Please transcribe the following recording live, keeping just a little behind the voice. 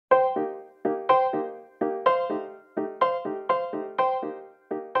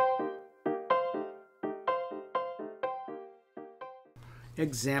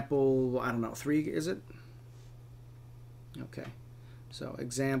example, I don't know, 3 is it? Okay, so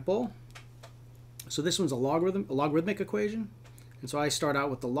example. So this one's a logarithmic equation. And so I start out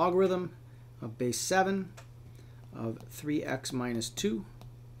with the logarithm of base 7 of 3x minus 2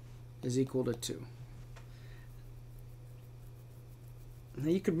 is equal to 2. Now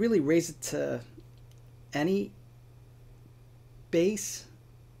you could really raise it to any base,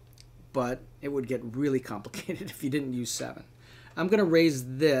 but it would get really complicated if you didn't use 7. I'm going to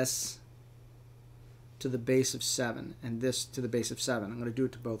raise this to the base of 7 and this to the base of 7. I'm going to do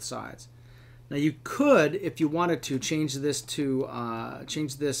it to both sides. Now you could, if you wanted to, change this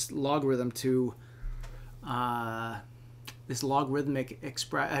logarithm to this logarithmic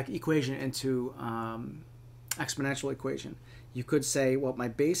equation into exponential equation. You could say, well, my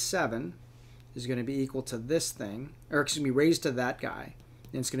base 7 is going to be equal to this thing, or excuse me, raised to that guy,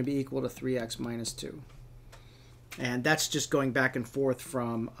 and it's going to be equal to 3x minus 2. And that's just going back and forth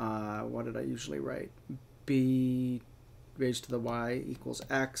from, what did I usually write? B raised to the y equals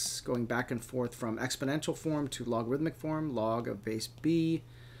x, going back and forth from exponential form to logarithmic form, log of base b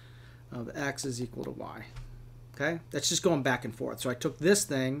of x is equal to y. Okay? That's just going back and forth. So I took this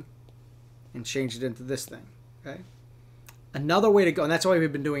thing and changed it into this thing. Okay? Another way to go, and that's what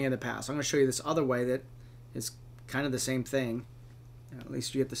we've been doing in the past. I'm going to show you this other way that is kind of the same thing. At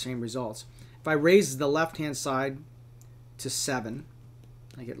least you get the same results. If I raise the left-hand side to 7,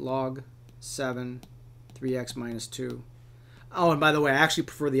 I get log 7, 3x minus 2. Oh, and by the way, I actually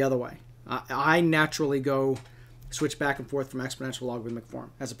prefer the other way. I naturally switch back and forth from exponential logarithmic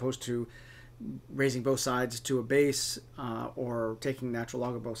form, as opposed to raising both sides to a base or taking natural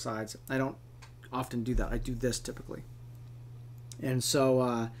log of both sides. I don't often do that. I do this typically. And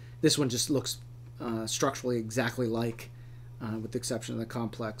so this one just looks structurally exactly like, with the exception of the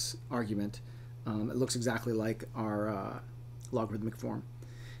complex argument, it looks exactly like our logarithmic form.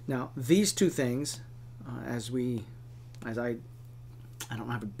 Now, these two things, I don't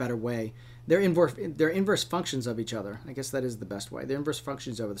have a better way, they're inverse functions of each other. I guess that is the best way. They're inverse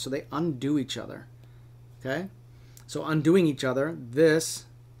functions of it, so they undo each other. Okay? So undoing each other, this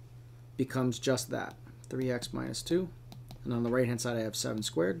becomes just that, 3x minus 2. And on the right-hand side, I have 7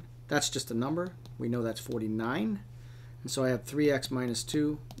 squared. That's just a number. We know that's 49. And so I have 3x minus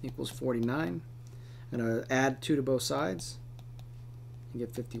 2 equals 49. I'm going to add 2 to both sides. I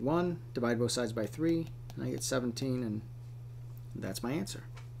get 51. Divide both sides by 3. And I get 17. And that's my answer.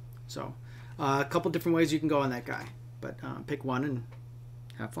 So a couple different ways you can go on that guy. But pick one and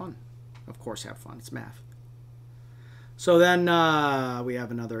have fun. Of course, have fun. It's math. So then we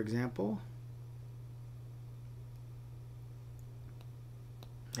have another example.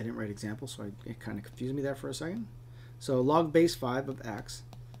 I didn't write example, so it kind of confused me there for a second. So log base 5 of x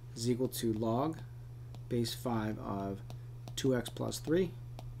is equal to log base 5 of 2x plus 3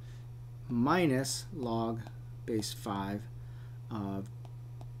 minus log base 5 of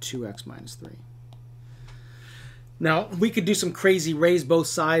 2x minus 3. Now, we could do some crazy raise both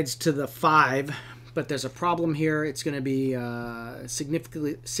sides to the 5, but there's a problem here. It's going to be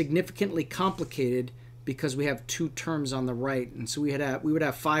significantly complicated because we have 2 terms on the right, and so we would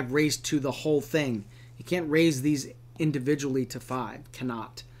have 5 raised to the whole thing. You can't raise these individually to 5.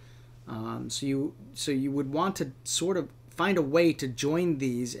 Cannot. So you would want to sort of find a way to join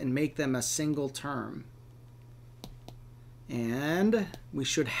these and make them a single term. And we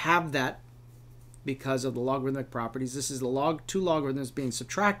should have that because of the logarithmic properties. This is the two logarithms being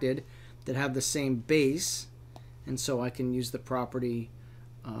subtracted that have the same base, and so I can use the property,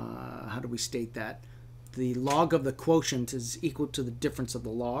 how do we state that? The log of the quotient is equal to the difference of the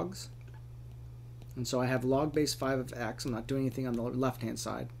logs. And so I have log base 5 of x. I'm not doing anything on the left-hand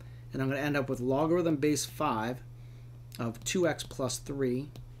side. And I'm going to end up with logarithm base 5 of 2x plus 3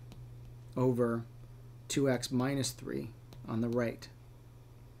 over 2x minus 3 on the right.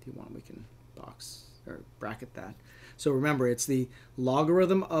 If you want, we can box or bracket that. So remember, it's the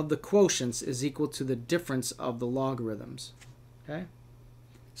logarithm of the quotients is equal to the difference of the logarithms. Okay?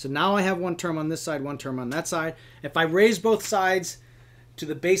 So now I have one term on this side, one term on that side. If I raise both sides to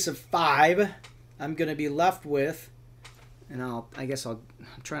the base of 5, I'm going to be left with, and I'm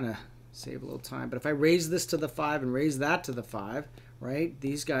trying to save a little time, but if I raise this to the 5 and raise that to the 5, right,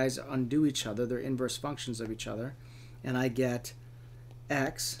 these guys undo each other. They're inverse functions of each other. And I get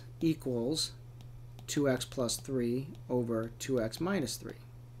x equals 2x plus 3 over 2x minus 3.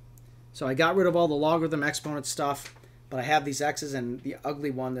 So I got rid of all the logarithm exponent stuff, but I have these x's and the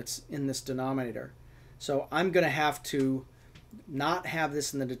ugly one that's in this denominator. So I'm going to have to not have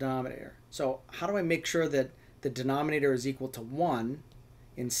this in the denominator. So how do I make sure that the denominator is equal to 1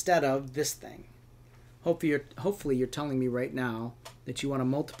 instead of this thing? hopefully you're telling me right now that you want to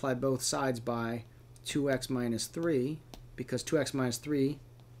multiply both sides by 2x minus 3, because 2x minus 3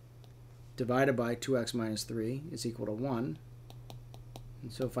 divided by 2x minus 3 is equal to 1.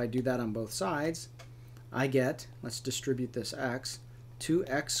 And so if I do that on both sides, I get, let's distribute this x,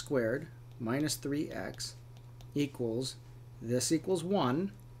 2x squared minus 3x equals, this equals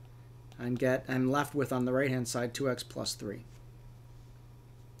 1, and I'm left with, on the right hand side, 2x plus 3.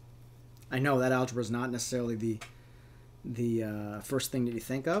 I know that algebra is not necessarily the first thing that you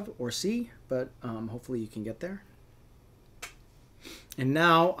think of or see, but hopefully you can get there. And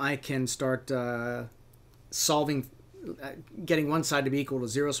now I can start solving, getting one side to be equal to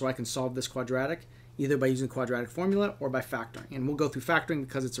 0, so I can solve this quadratic either by using the quadratic formula or by factoring. And we'll go through factoring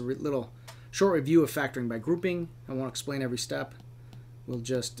because it's a little short review of factoring by grouping. I won't explain every step. We'll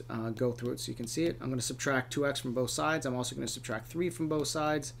just go through it so you can see it. I'm going to subtract 2x from both sides. I'm also going to subtract 3 from both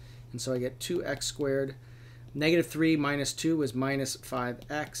sides. And so I get 2x squared. Negative 3 minus 2 is minus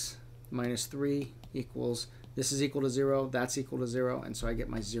 5x. Minus 3 equals, this is equal to 0, that's equal to 0, and so I get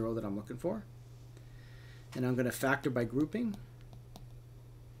my 0 that I'm looking for. And I'm going to factor by grouping.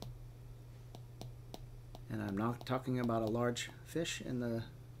 And I'm not talking about a large fish in the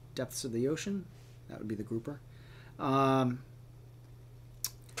depths of the ocean. That would be the grouper.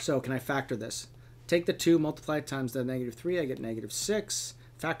 So can I factor this? Take the 2, multiply it times the negative 3, I get negative 6.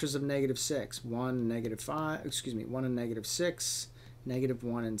 Factors of negative 6, 1, negative 5, excuse me, 1 and negative 6, negative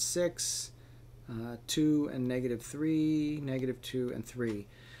 1 and 6, 2 and negative 3, negative 2 and 3.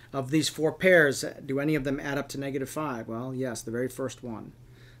 Of these 4 pairs, do any of them add up to negative 5? Well, yes, the very first one.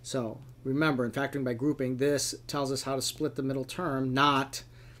 So remember, in factoring by grouping, this tells us how to split the middle term,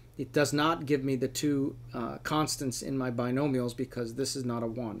 it does not give me the 2 constants in my binomials because this is not a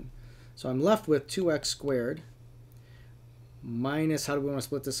 1. So I'm left with 2x squared minus, how do we want to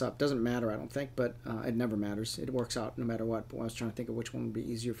split this up? Doesn't matter, I don't think, but it never matters. It works out no matter what. But I was trying to think of which one would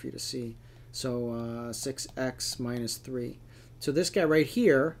be easier for you to see. So 6x minus 3. So this guy right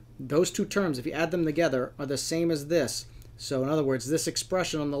here, those 2 terms, if you add them together, are the same as this. So in other words, this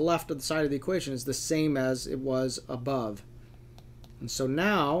expression on the left of the side of the equation is the same as it was above. And so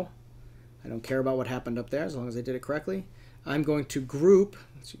now, I don't care about what happened up there as long as I did it correctly. I'm going to group,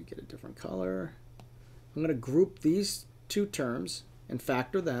 let's see, get a different color. I'm going to group these 2 terms and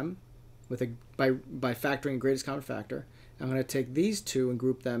factor them with by factoring greatest common factor. I'm going to take these 2 and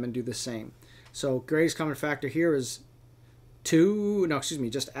group them and do the same. So greatest common factor here is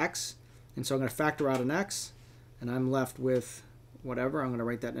just x. And so I'm going to factor out an x, and I'm left with whatever. I'm going to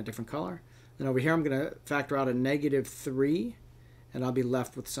write that in a different color. Then over here I'm going to factor out a negative 3, and I'll be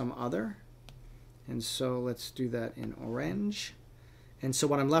left with some other. And so let's do that in orange. And so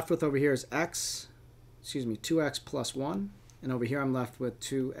what I'm left with over here is 2x plus 1. And over here I'm left with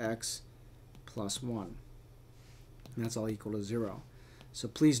 2x plus 1. And that's all equal to 0. So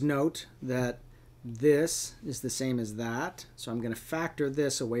please note that this is the same as that. So I'm going to factor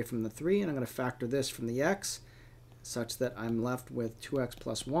this away from the 3, and I'm going to factor this from the x, such that I'm left with 2x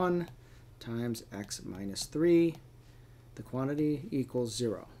plus 1 times x minus 3. The quantity equals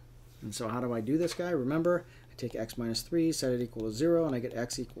 0. And so how do I do this guy? Remember, I take x minus 3, set it equal to 0, and I get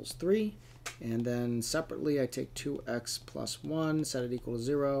x equals 3. And then separately, I take 2x plus 1, set it equal to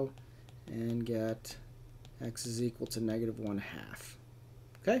 0, and get x is equal to negative 1/2.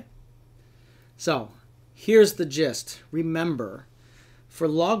 Okay? So here's the gist. Remember, for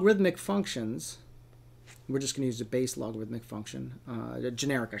logarithmic functions, we're just going to use the base logarithmic function,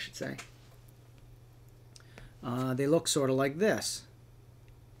 generic, I should say. They look sort of like this.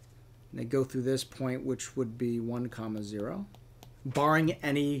 They go through this point, which would be 1, 0, barring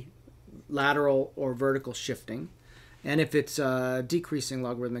any lateral or vertical shifting. And if it's a decreasing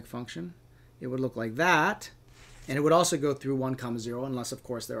logarithmic function, it would look like that. And it would also go through 1, 0, unless, of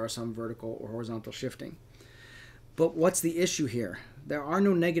course, there are some vertical or horizontal shifting. But what's the issue here? There are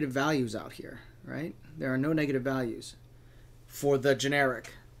no negative values out here, right? There are no negative values for the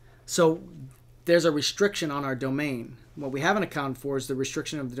generic. So there's a restriction on our domain. What we haven't accounted for is the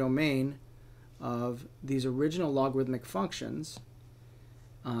restriction of the domain of these original logarithmic functions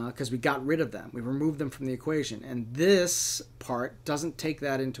because we got rid of them. We removed them from the equation. And this part doesn't take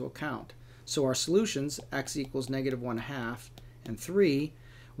that into account. So our solutions, x equals negative 1/2 and 3,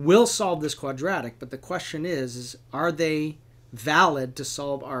 will solve this quadratic. But the question is are they valid to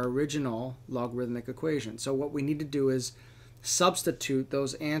solve our original logarithmic equation? So what we need to do is substitute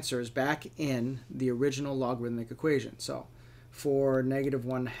those answers back in the original logarithmic equation. So for negative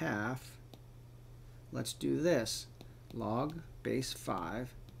 1/2, let's do this. Log base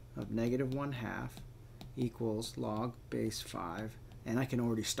 5 of negative 1/2 equals log base 5, and I can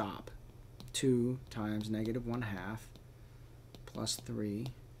already stop. 2 times negative 1/2 plus 3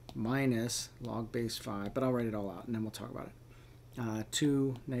 minus log base 5, but I'll write it all out and then we'll talk about it.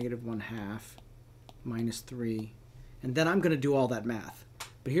 2 negative 1/2 minus 3, and then I'm going to do all that math.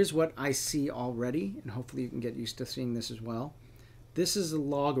 But here's what I see already, and hopefully you can get used to seeing this as well. This is a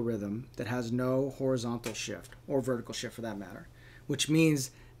logarithm that has no horizontal shift, or vertical shift for that matter, which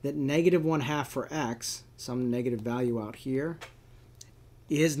means that negative 1/2 for x, some negative value out here,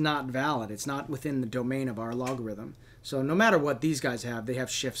 is not valid. It's not within the domain of our logarithm. So no matter what these guys have, they have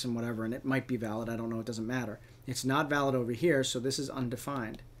shifts and whatever, and it might be valid. I don't know. It doesn't matter. It's not valid over here, so this is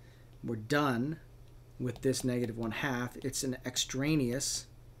undefined. We're done with this negative 1/2. It's an extraneous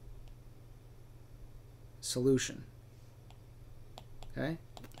solution. Okay?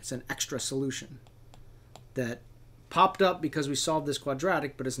 It's an extra solution that popped up because we solved this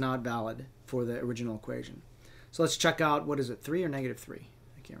quadratic, but is not valid for the original equation. So let's check out, what is it, 3 or negative 3?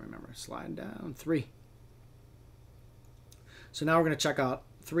 I can't remember. Slide down, 3. So now we're going to check out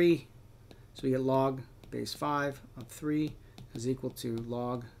 3. So we get log base 5 of 3 is equal to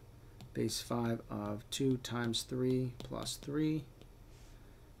log base 5 of 2 times 3 plus 3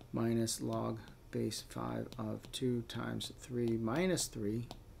 minus log base 5 of 2 times 3 minus 3.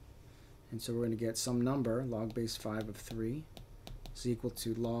 And so we're going to get some number, log base 5 of 3 is equal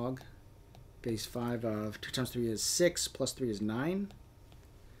to log base 5 of 2 times 3 is 6 plus 3 is 9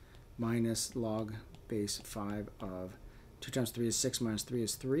 minus log base 5 of 2 times 3 is 6 minus 3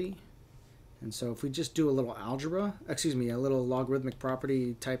 is 3. And so if we just do a little algebra, excuse me, a little logarithmic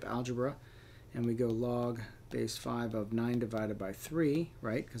property type algebra, and we go log base 5 of 9 divided by 3,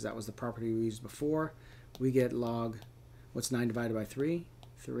 right, because that was the property we used before, we get log, what's 9 divided by 3?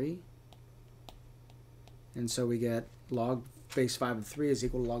 3. And so we get log base 5 of 3 is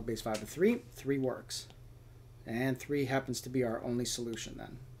equal to log base 5 of 3. 3 works. And 3 happens to be our only solution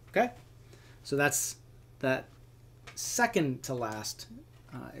then. Okay? So that's that second to last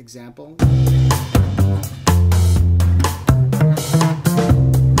example.